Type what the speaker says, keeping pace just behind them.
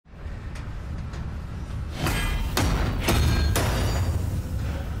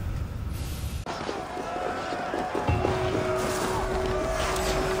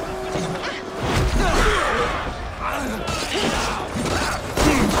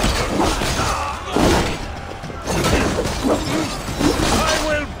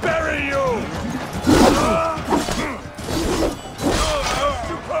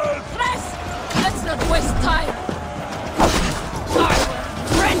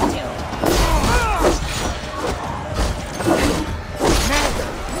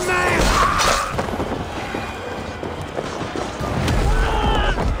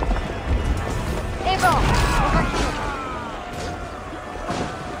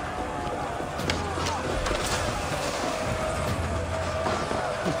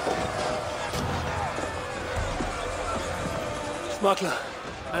Smuggler,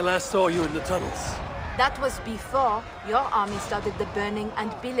 I last saw you in the tunnels. That was before your army started the burning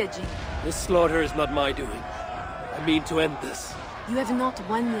and pillaging. This slaughter is not my doing. I mean to end this. You have not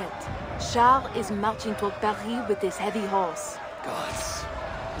won yet. Charles is marching toward Paris with his heavy horse. Gods.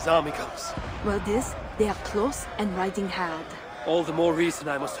 His army comes. Well, they are close and riding hard. All the more reason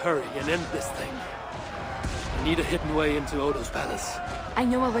I must hurry and end this thing. I need a hidden way into Odo's palace. I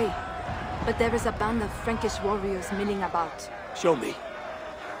know a way, but there is a band of Frankish warriors milling about. Show me.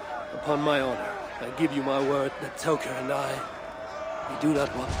 Upon my honor, I give you my word that Toker and I, we do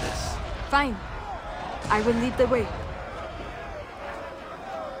not want this. Fine. I will lead the way.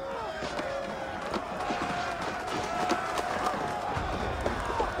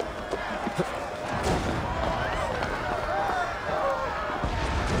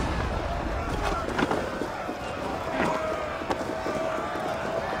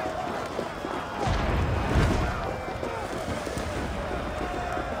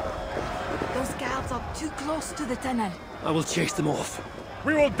 Too close to the tunnel. I will chase them off.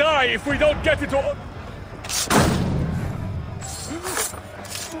 We will die if we don't get into... Hold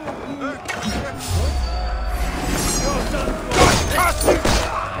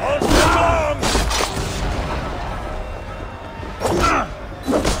strong!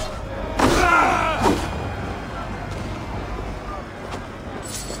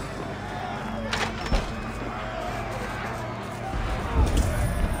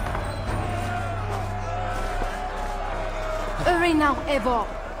 Hurry now, Eivor!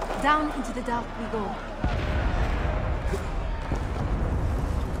 Down into the dark we go.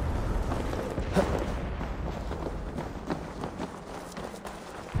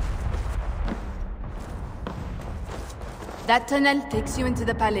 That tunnel takes you into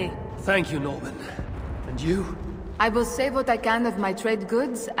the Palais. Thank you, Norman. And you? I will save what I can of my trade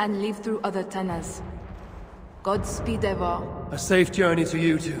goods and leave through other tunnels. Godspeed, Eivor. A safe journey to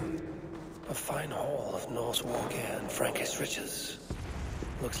you too. A fine haul of Norse wargear and Frankish riches.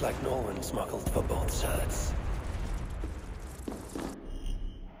 Looks like Norman smuggled for both sides.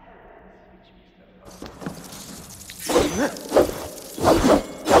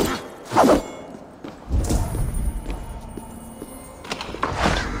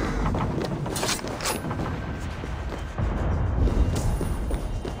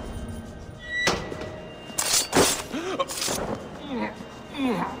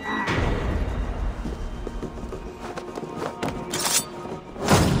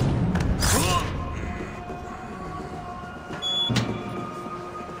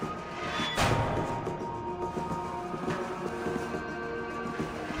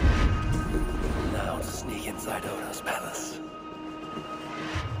 Inside Odo's palace.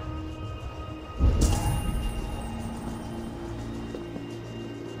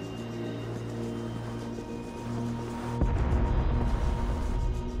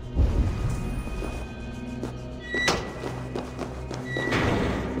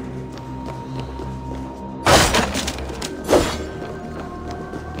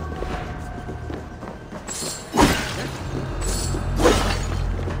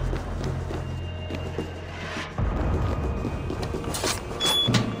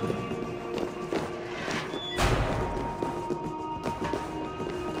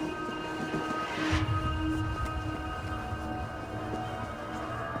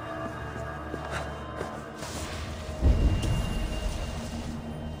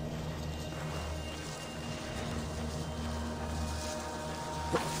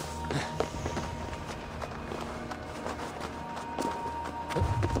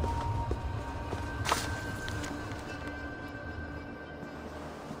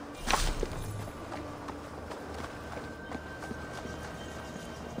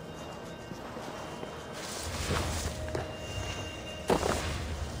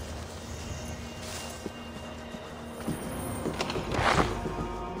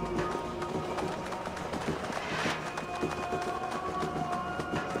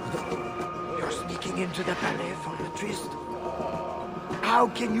 Into the Palais for a tryst. How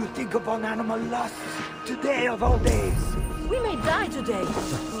can you think upon animal lusts today of all days? We may die today.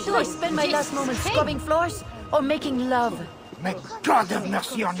 Should I spend my last moments scrubbing floors or making love? May God have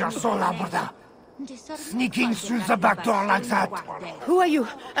mercy on your soul, Alberta. Sneaking through the back door like that. Who are you,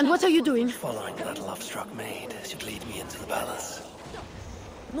 and what are you doing? Following that love-struck maid should lead me into the palace.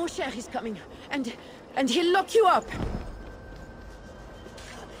 Mon cher is coming, and he'll lock you up.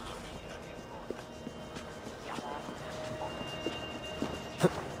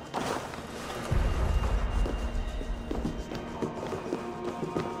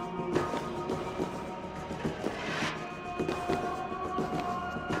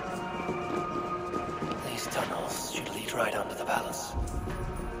 These tunnels should lead right under the palace.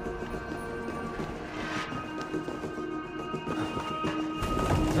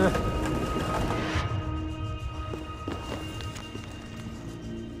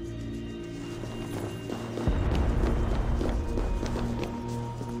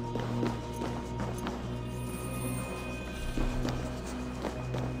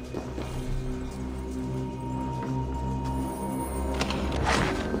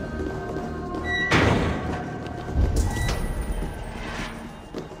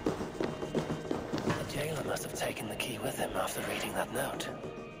 Must have taken the key with him after reading that note.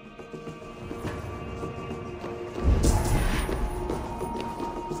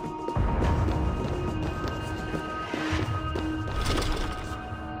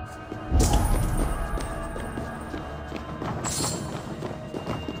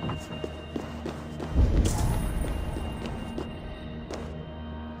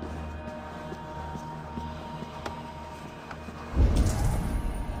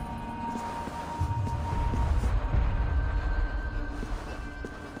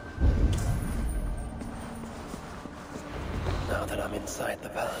 Now that I'm inside the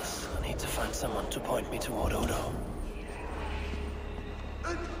palace, I need to find someone to point me toward Odo.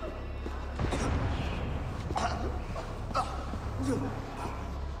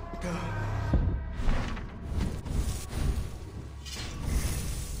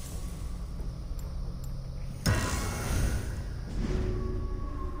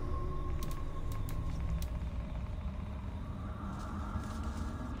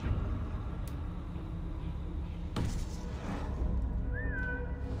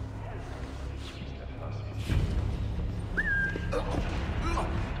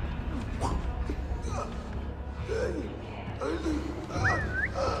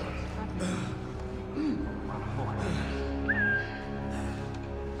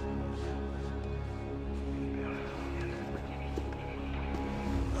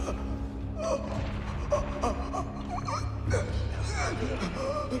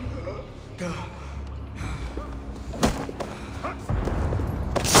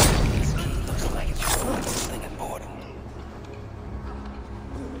 Looks like it's something important.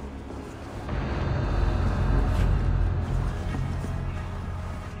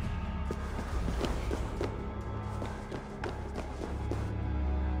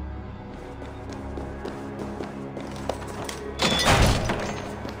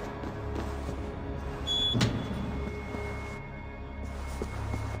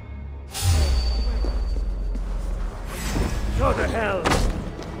 Go to hell!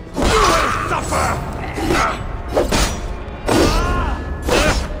 You will suffer!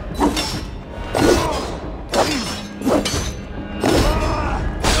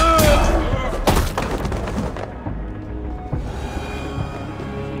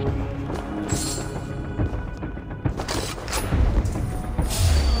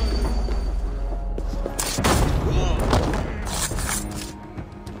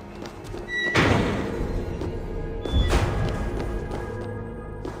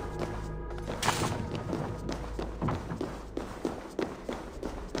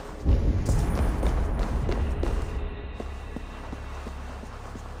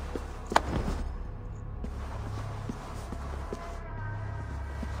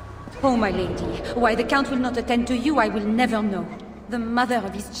 Oh, my lady, why the Count will not attend to you, I will never know. The mother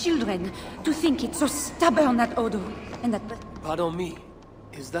of his children, to think it's so stubborn at Odo, and that... Pardon me.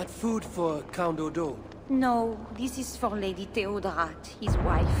 Is that food for Count Odo? No, this is for Lady Theodrat, his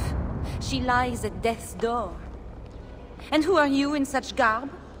wife. She lies at death's door. And who are you in such garb?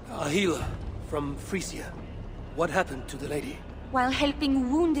 A healer from Frisia. What happened to the lady? While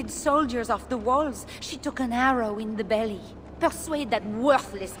helping wounded soldiers off the walls, she took an arrow in the belly. Persuade that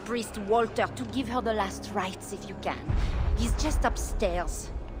worthless priest Walter to give her the last rites if you can. He's just upstairs.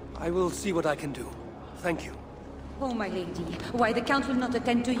 I will see what I can do. Thank you. Oh, my lady, why the Count will not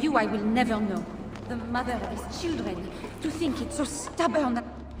attend to you, I will never know. The mother of his children, to think it's so stubborn.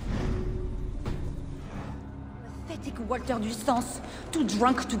 Pathetic Walter du Sens, too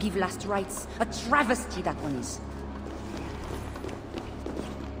drunk to give last rites. A travesty, that one is.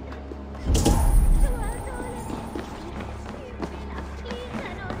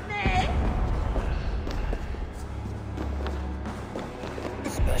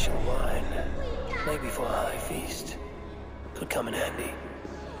 Special wine. Maybe for a high feast. Could come in handy.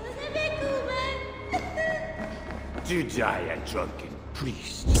 To die a drunken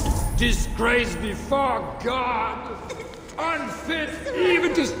priest. Disgrace before God. Unfit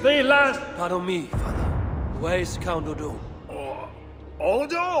even to stay last. Pardon me, father. Where's Count Odo?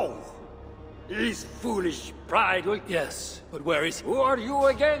 Odo? His foolish pride will... Yes, but where is he? Who are you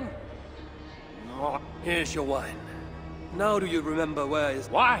again? No. Here's your wine. Now do you remember where is...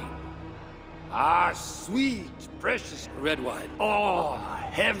 Wine? Ah, sweet, precious red wine? Oh,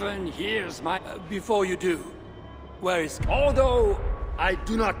 heaven hears my... Before you do, where is... Although I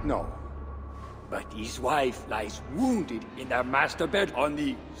do not know. But his wife lies wounded in their master bed on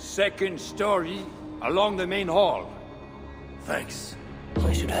the second story along the main hall. Thanks.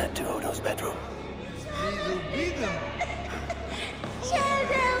 I should head to Odo's bedroom.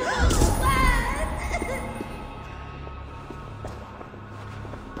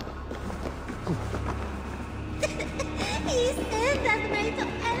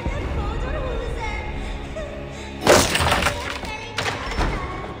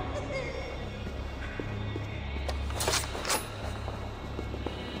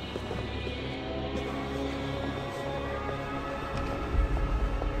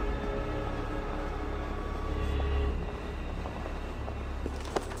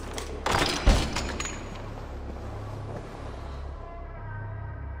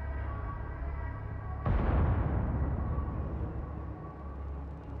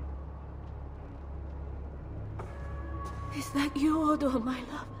 Is that you, Odo, my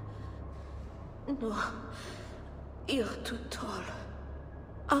love? No. You're too tall.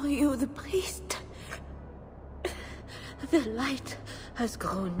 Are you the priest? The light has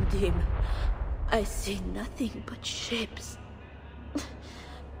grown dim. I see nothing but shapes.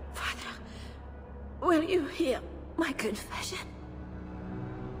 Father, will you hear my confession?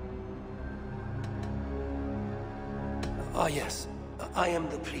 Ah, yes. I am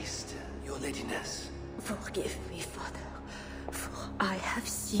the priest, your ladiness. Forgive me, Father, for I have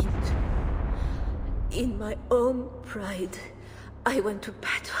sinned. In my own pride, I went to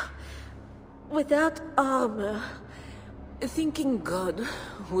battle without armor, thinking God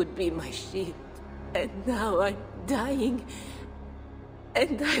would be my shield. And now I'm dying,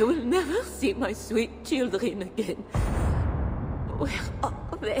 and I will never see my sweet children again. Where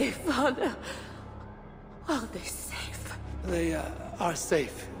are they, Father? Are they safe? They are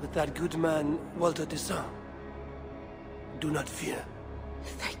safe with that good man, Walter Descent. Do not fear.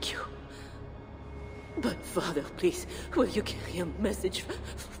 Thank you. But Father, please, will you carry a message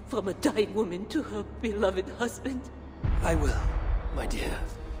from a dying woman to her beloved husband? I will, my dear.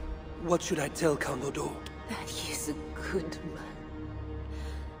 What should I tell Count Odo? That he is a good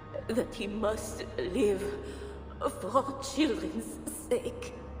man. That he must live for children's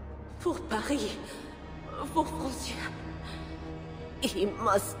sake. For Paris. For Francia. He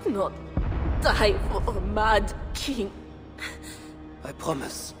must not die for a mad king. I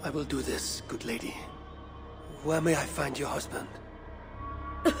promise I will do this, good lady. Where may I find your husband?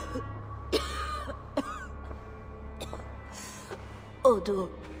 Odo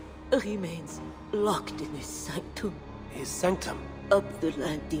remains locked in his sanctum. His sanctum? Up the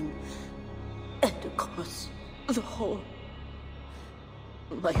landing and across the hall.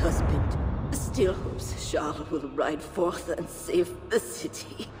 My husband still hopes Charles will ride forth and save the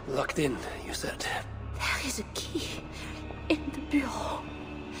city. Locked in, you said. There is a key in the bureau.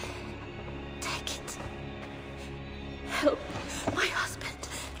 Take it. Help my husband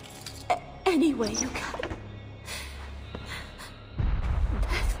any way you can.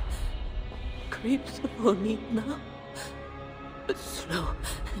 Death creeps upon me now, but slow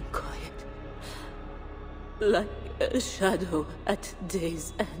and quiet, like a shadow at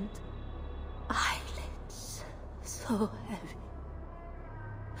day's end. Eyelids so heavy.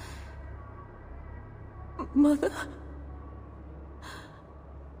 Mother,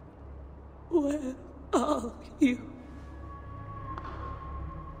 where are you?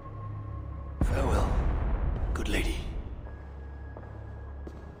 Farewell, good lady.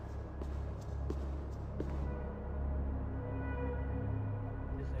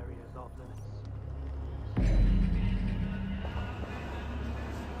 This area is off limits.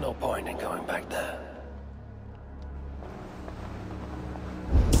 No point in going back there.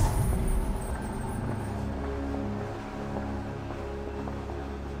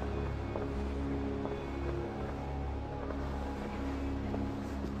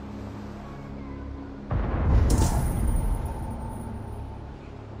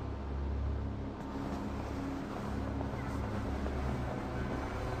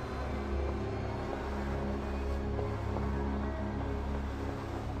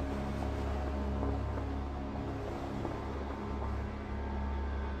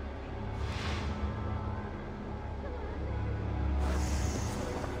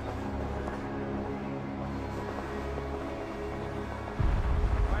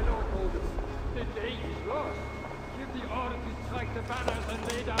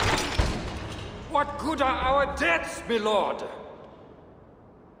 What good are our deaths, my lord?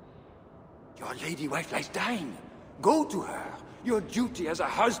 Your lady wife lies dying. Go to her. Your duty as a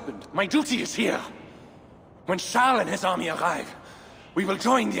husband. My duty is here. When Charles and his army arrive, We will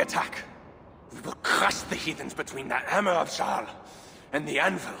join the attack. We will crush the heathens between the hammer of Charles and the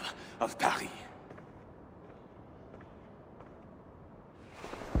anvil of Paris.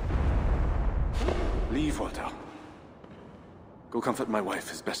 Leave, Walter. Go comfort my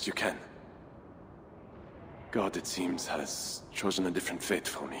wife as best you can. God, it seems, has chosen a different fate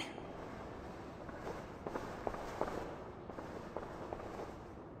for me.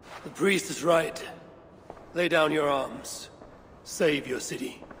 The priest is right. Lay down your arms. Save your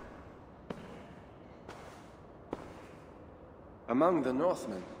city. Among the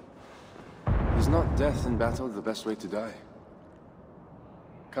Northmen, is not death in battle the best way to die?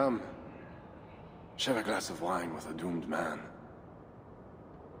 Come, share a glass of wine with a doomed man.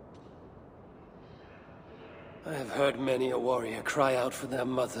 I have heard many a warrior cry out for their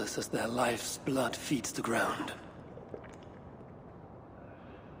mothers as their life's blood feeds the ground.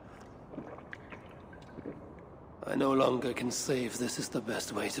 I no longer can say if this is the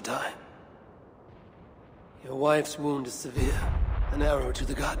best way to die. Your wife's wound is severe. An arrow to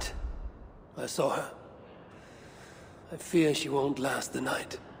the gut. I saw her. I fear she won't last the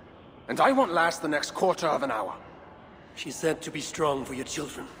night. And I won't last the next quarter of an hour. She said to be strong for your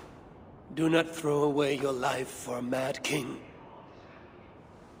children. Do not throw away your life for a mad king.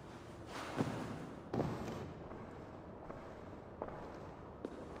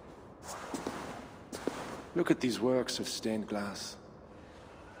 Look at these works of stained glass.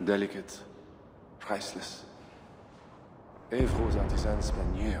 Delicate, priceless. Evro's artisans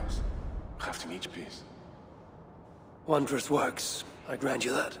spend years crafting each piece. Wondrous works, I grant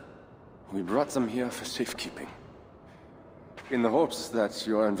you that. We brought them here for safekeeping. In the hopes that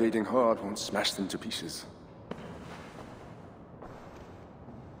your invading horde won't smash them to pieces.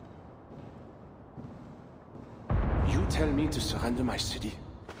 You tell me to surrender my city?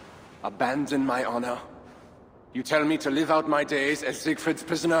 Abandon my honor? You tell me to live out my days as Siegfried's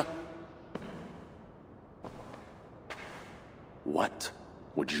prisoner? What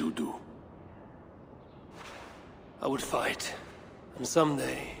would you do? I would fight. And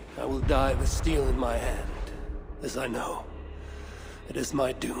someday, I will die with steel in my hand. This I know. It is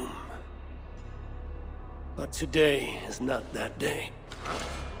my doom. But today is not that day.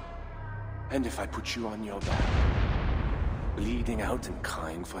 And if I put you on your back, bleeding out and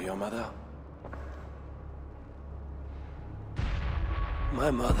crying for your mother? My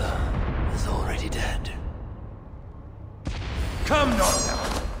mother is already dead. Come,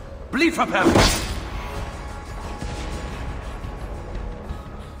 Northmen! Bleed for Paris!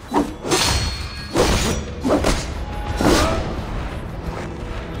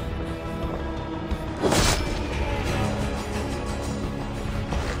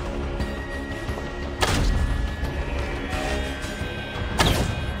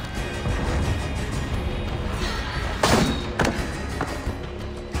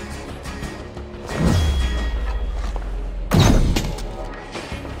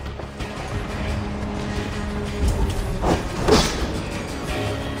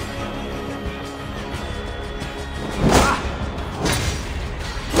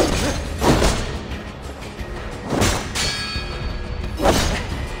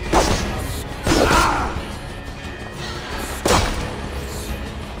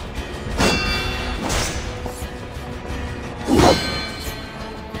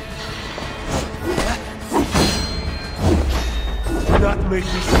 Make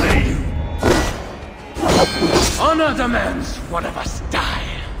me slay you. Honor demands one of us die.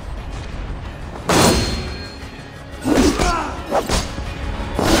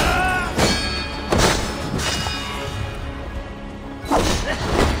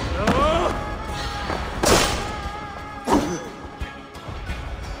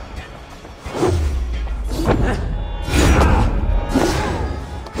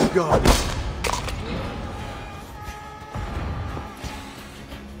 God.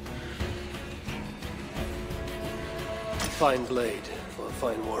 Fine blade for a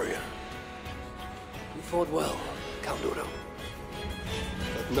fine warrior. You fought well, Count Udo.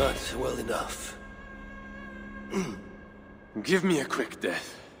 But not well enough. Give me a quick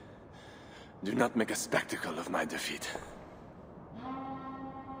death. Do not make a spectacle of my defeat.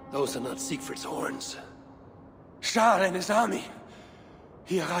 Those are not Siegfried's horns. Charles and his army.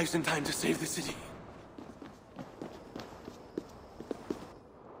 He arrives in time to save the city.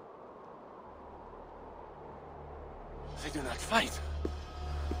 They do not fight.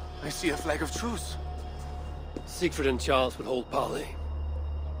 I see a flag of truce. Siegfried and Charles would hold parley.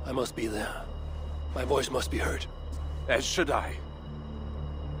 I must be there. My voice must be heard. As should I.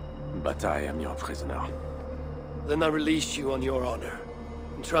 But I am your prisoner. Then I release you on your honor,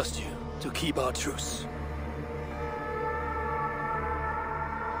 and trust you to keep our truce.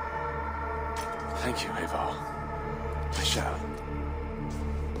 Thank you, Eivor. I shall.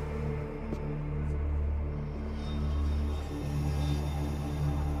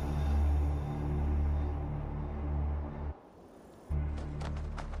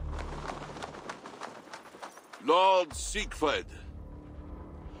 Lord Siegfried,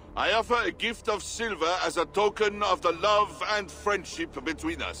 I offer a gift of silver as a token of the love and friendship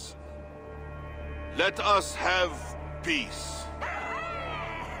between us. Let us have peace.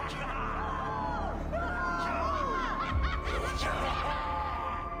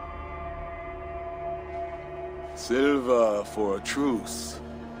 Silver for a truce.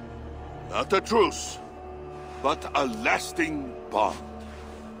 Not a truce, but a lasting bond.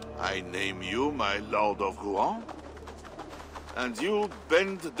 I name you my Lord of Rouen, and you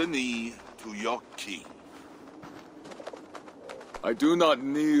bend the knee to your king. I do not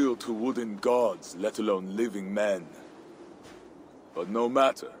kneel to wooden gods, let alone living men. But no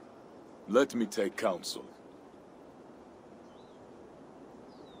matter. Let me take counsel.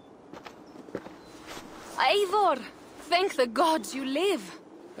 Eivor! Thank the gods you live!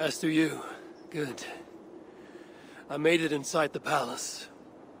 As do you. Good. I made it inside the palace.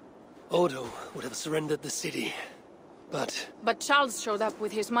 Odo would have surrendered the city, but... But Charles showed up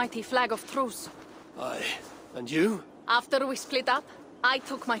with his mighty flag of truce. Aye. And you? After we split up, I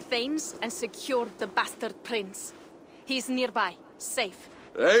took my thanes and secured the bastard prince. He's nearby, safe.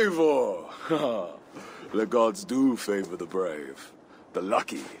 Eivor! The gods do favor the brave. The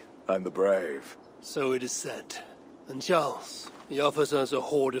lucky and the brave. So it is said. And Charles, he offers us a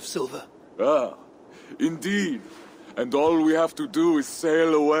hoard of silver. Ah, indeed. And all we have to do is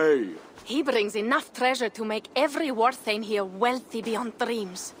sail away. He brings enough treasure to make every Warthane here wealthy beyond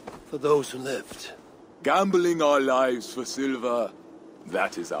dreams. For those who lived. Gambling our lives for silver,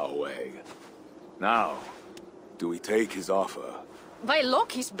 that is our way. Now, do we take his offer? By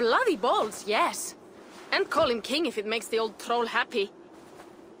Loki's bloody balls, yes. And call him king if it makes the old troll happy.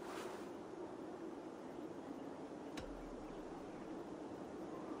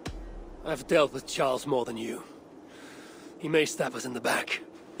 I've dealt with Charles more than you. He may stab us in the back.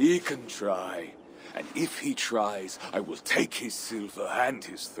 He can try. And if he tries, I will take his silver and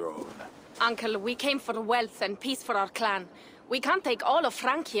his throne. Uncle, we came for wealth and peace for our clan. We can't take all of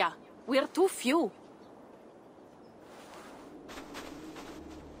Francia. We're too few.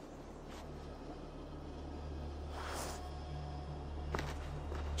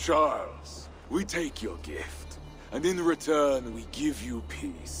 Charles, we take your gift, and in return we give you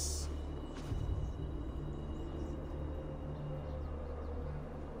peace.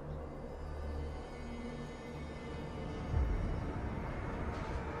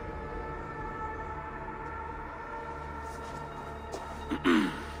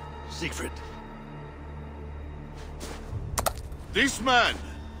 Siegfried. This man,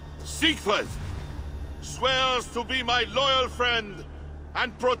 Siegfried, swears to be my loyal friend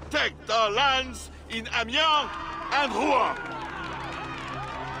and protect our lands in Amiens and Rouen.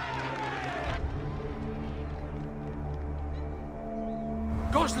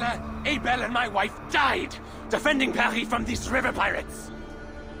 Gosselin, Abel and my wife died defending Paris from these river pirates.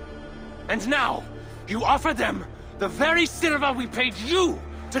 And now, you offer them the very silver we paid you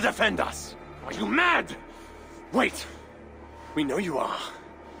to defend us. Are you mad? Wait. We know you are.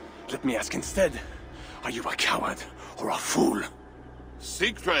 Let me ask instead. Are you a coward or a fool?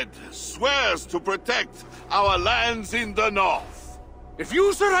 Siegfried swears to protect our lands in the north. If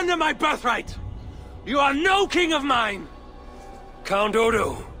you surrender my birthright, you are no king of mine! Count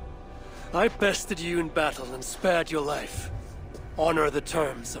Odo, I bested you in battle and spared your life. Honor the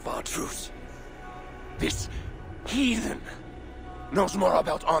terms of our truce. This heathen knows more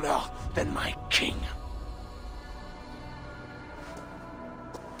about honor than my king.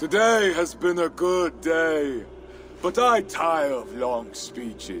 Today has been a good day, but I tire of long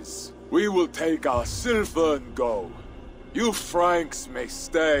speeches. We will take our silver and go. You Franks may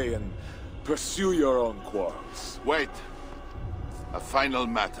stay and pursue your own quarrels. Wait. A final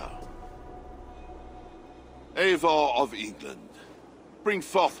matter. Eivor of England, bring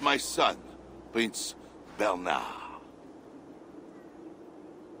forth my son, Prince Bernard.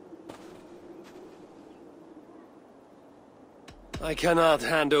 I cannot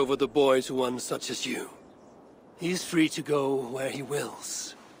hand over the boy to one such as you. He's free to go where he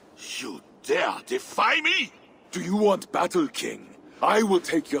wills. You dare defy me? Do you want battle, King? I will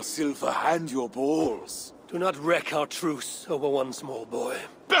take your silver and your balls. Do not wreck our truce over one small boy.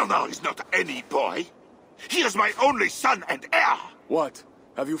 Bernard is not any boy. He is my only son and heir. What?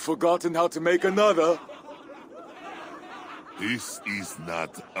 Have you forgotten how to make another? This is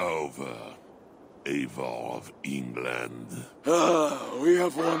not over. Eivor of England. We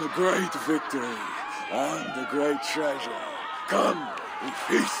have won a great victory, and a great treasure. Come, we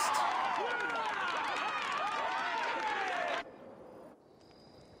feast!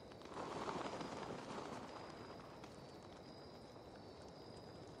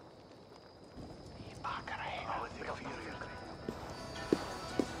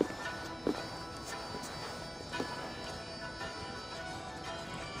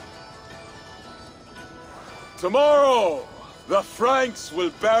 Tomorrow, the Franks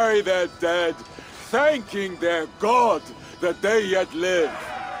will bury their dead, thanking their god that they yet live.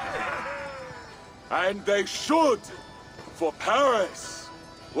 And they should, for Paris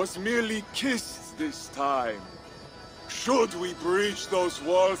was merely kissed this time. Should we breach those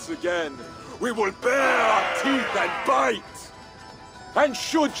walls again, we will bare our teeth and bite. And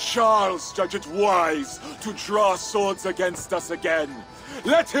should Charles judge it wise to draw swords against us again,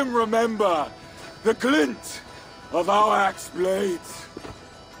 let him remember the glint of our axe blades.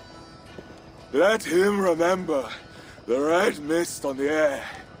 Let him remember the red mist on the air,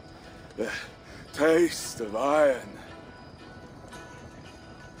 the taste of iron.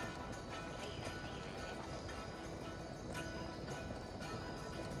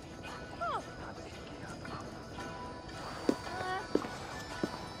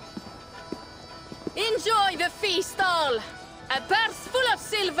 Enjoy the feast all! A purse full of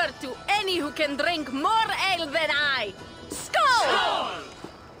silver to any who can drink more ale than I!